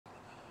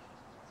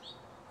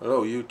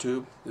Hello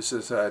YouTube, this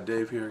is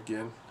Dave here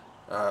again.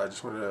 I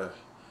just wanted to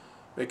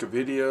make a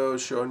video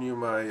showing you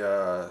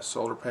my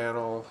solar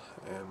panel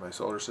and my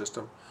solar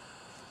system,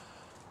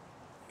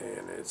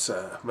 and it's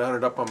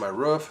mounted up on my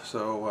roof,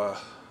 so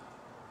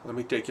let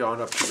me take you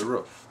on up to the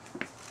roof.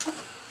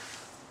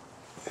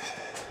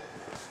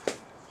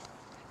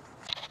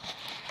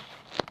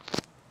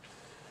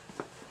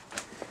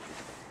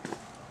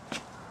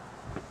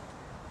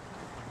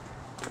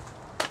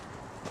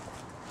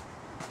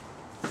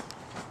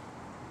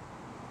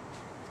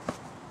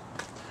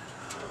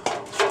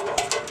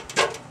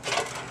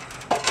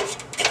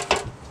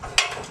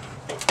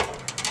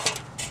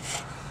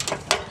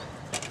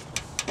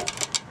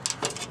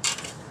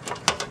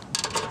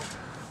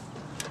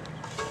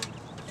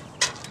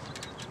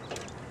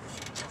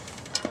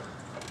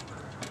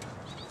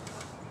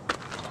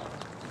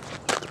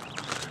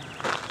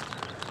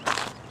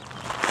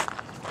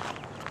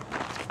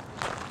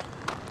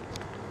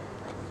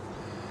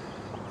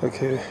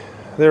 Okay,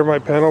 there are my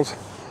panels,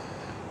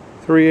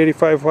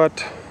 385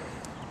 watt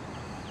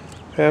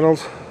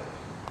panels.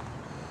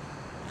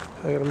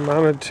 I got them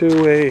mounted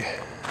to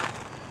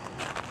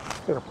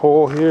got a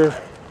pole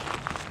here,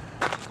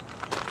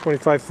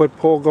 25-foot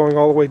pole going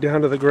all the way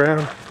down to the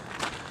ground.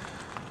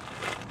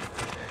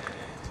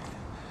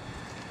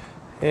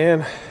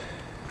 And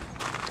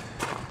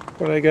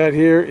what I got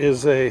here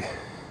is a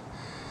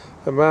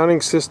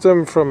mounting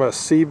system from a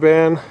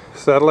C-band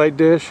satellite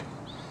dish,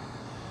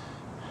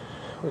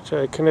 which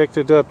I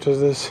connected up to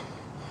this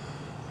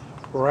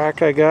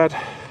rack I got.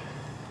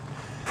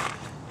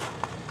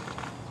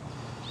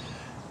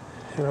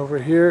 And over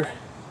here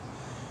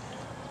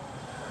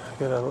I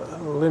got a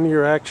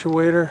linear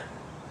actuator.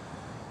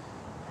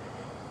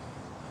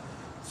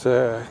 It's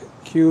a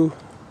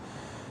QARL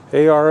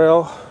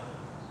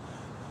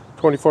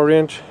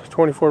 24-inch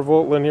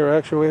 24-volt linear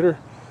actuator.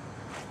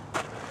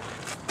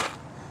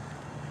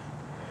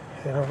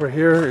 And over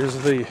here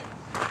is the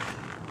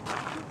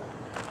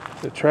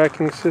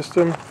tracking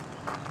system,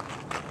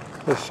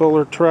 the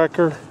solar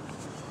tracker.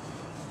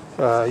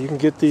 You can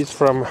get these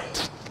from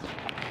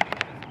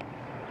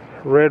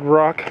Red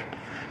Rock.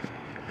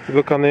 If you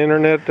look on the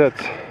internet,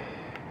 that's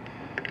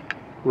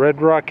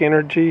Red Rock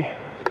Energy.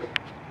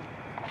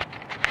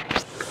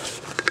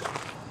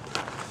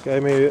 Guy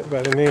made it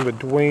by the name of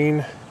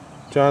Dwayne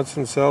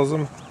Johnson sells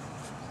them.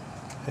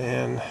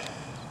 And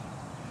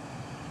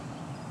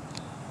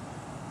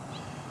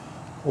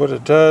what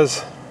it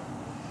does,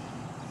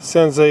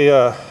 sends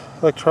a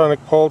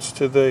electronic pulse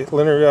to the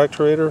linear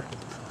actuator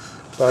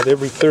about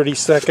every 30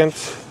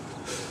 seconds,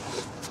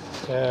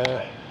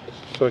 so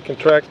it can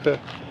track the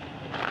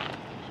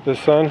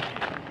sun.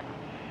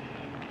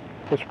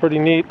 What's pretty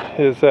neat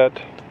is that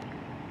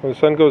when the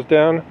sun goes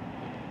down,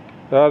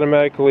 it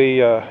automatically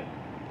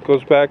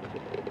goes back,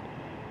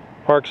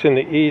 parks in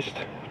the east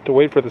to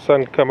wait for the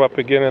sun to come up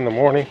again in the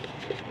morning.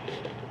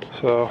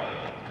 So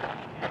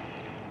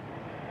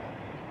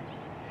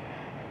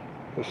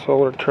the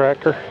solar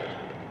tracker.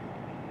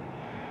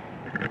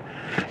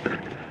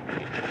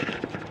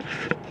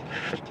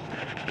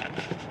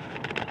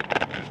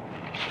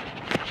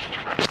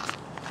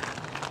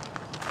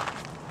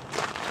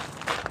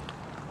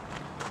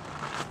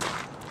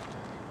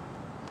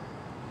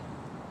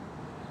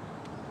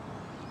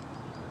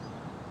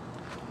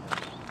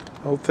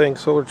 The whole thing,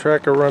 solar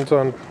tracker, runs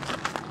on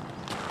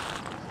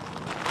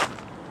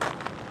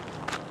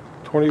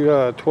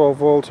 12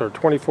 volts or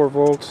 24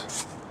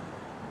 volts.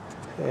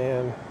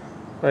 And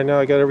right now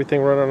I got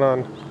everything running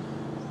on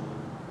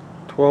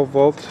 12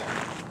 volts.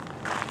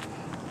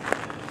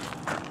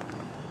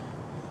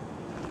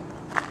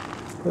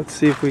 Let's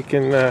see if we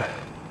can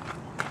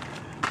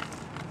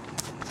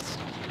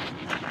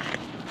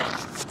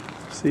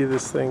see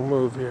this thing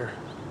move here.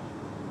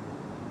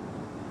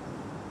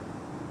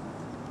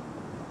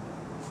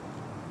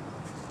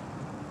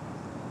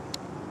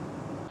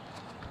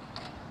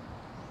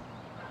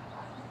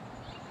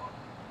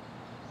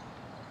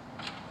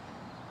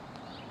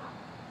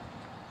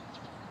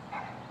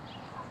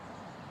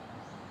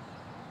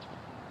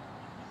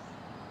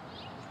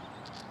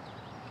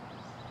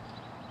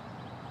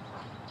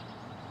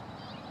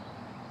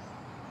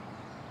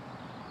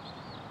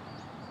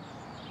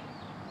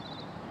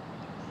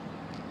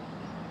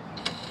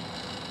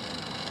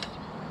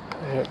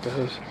 There it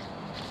goes.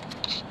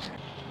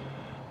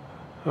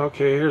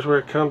 Okay, here's where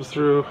it comes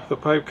through. The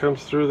pipe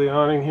comes through the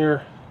awning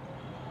here.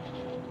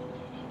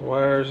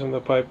 Wires and the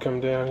pipe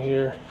come down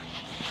here.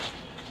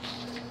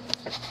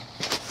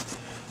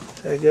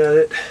 I got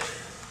it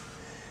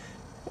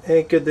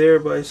anchored there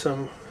by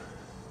some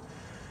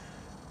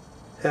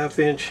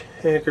 1/2-inch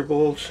anchor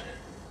bolts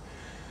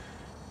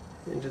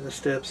into the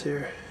steps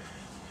here.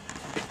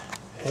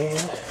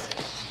 And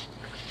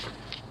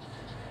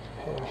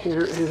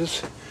here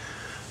is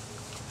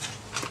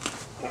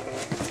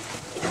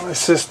my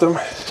system.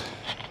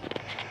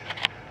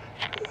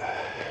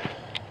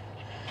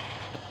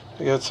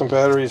 I got some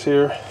batteries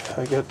here.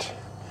 I got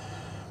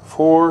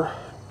 4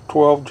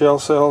 12 gel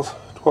cells,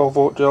 12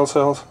 volt gel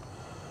cells.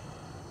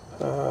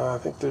 I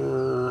think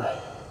they're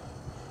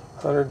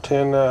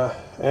 110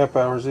 amp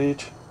hours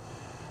each.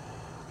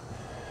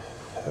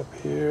 Up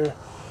here,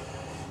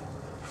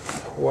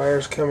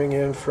 wires coming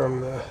in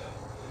from the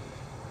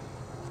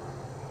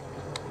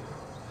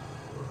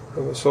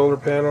solar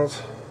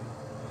panels.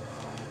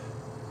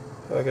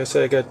 Like I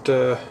said, I got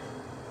the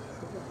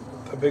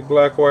big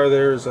black wire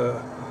there is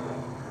a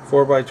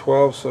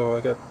 4x12, so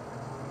I got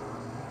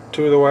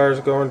 2 of the wires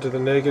going to the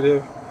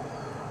negative,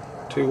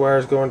 2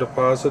 wires going to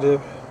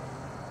positive,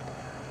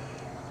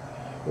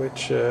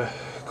 which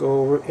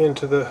go over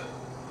into the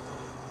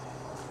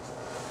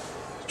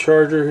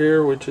charger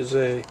here, which is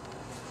a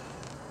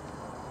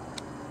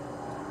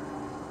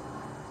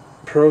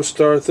Pro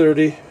Star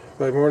 30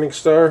 by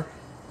Morningstar,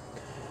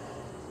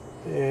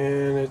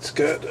 and it's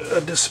got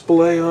a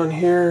display on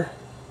here.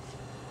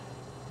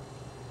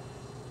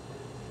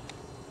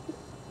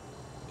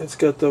 It's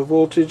got the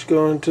voltage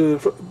going to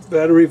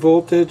battery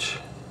voltage.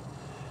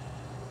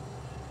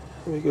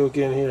 Let me go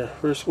again here.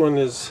 First one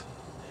is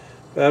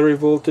battery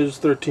voltage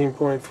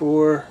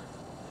 13.4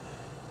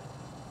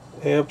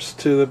 amps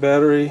to the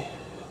battery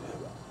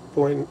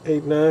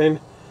 0.89,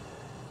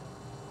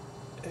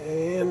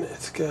 and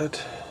it's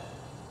got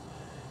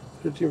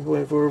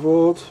 13.4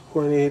 volts,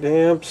 0.8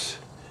 amps,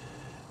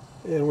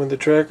 and when the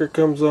tracker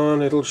comes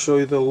on, it'll show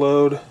you the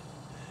load,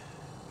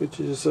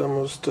 which is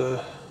almost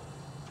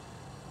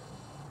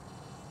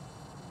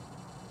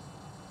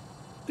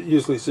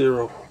usually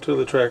 0 till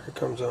the tracker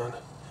comes on.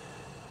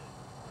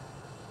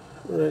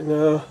 Right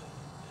now,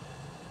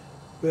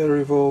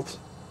 battery volts,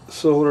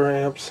 solar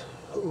amps,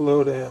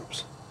 load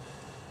amps.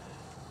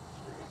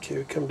 Okay,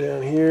 we come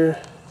down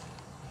here.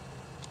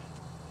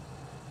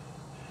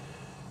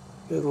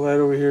 Got the light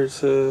over here.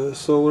 It's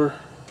solar.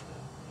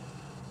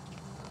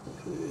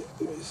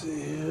 Let me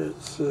see here.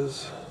 It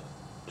says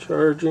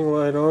charging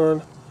light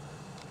on.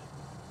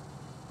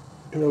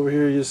 And over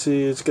here you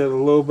see it's got a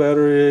low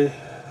battery,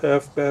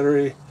 half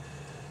battery,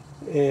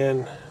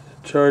 and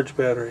charge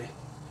battery.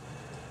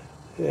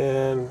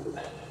 And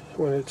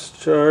when it's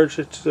charged,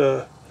 it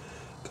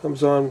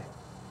comes on.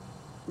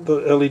 The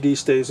LED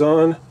stays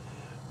on.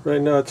 Right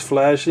now it's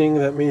flashing.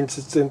 That means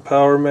it's in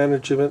power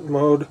management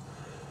mode,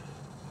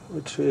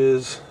 which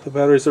is the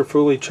batteries are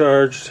fully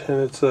charged,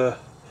 and it's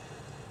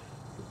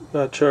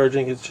not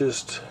charging, it's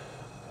just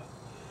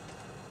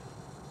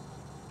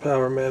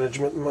power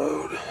management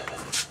mode.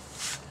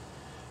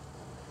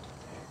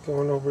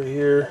 Going over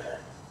here,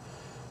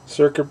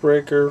 circuit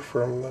breaker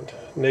from the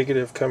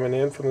negative coming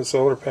in from the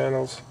solar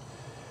panels.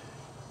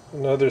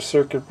 Another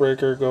circuit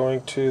breaker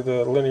going to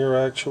the linear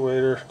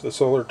actuator, the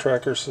solar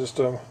tracker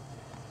system.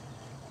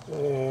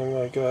 And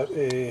I got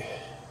it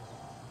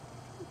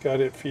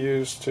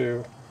fused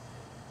to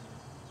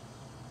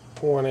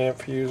 1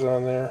 amp fuse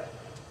on there.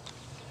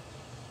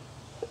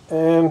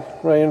 And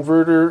my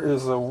inverter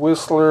is a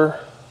Whistler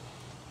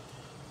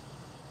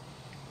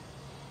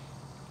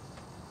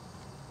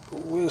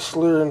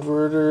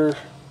inverter,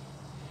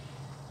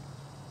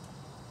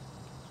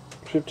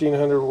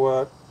 1500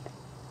 watt,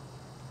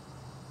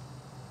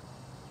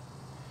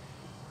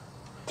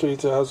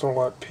 3000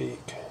 watt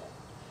peak.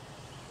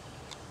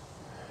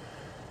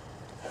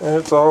 And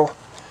it's all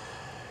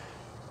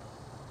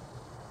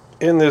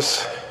in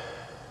this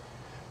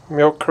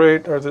milk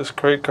crate, or this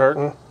crate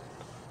carton.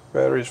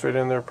 Batteries fit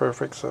in there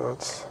perfect, so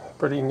it's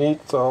pretty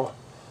neat. It's all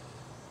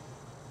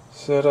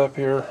set up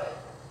here,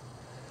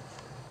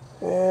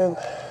 and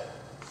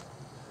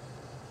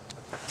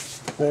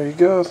there you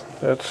go.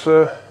 That's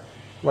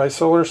my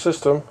solar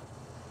system,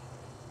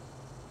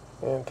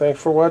 and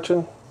thanks for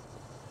watching,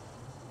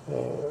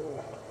 and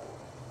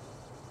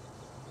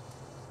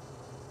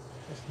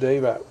it's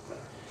Dave out.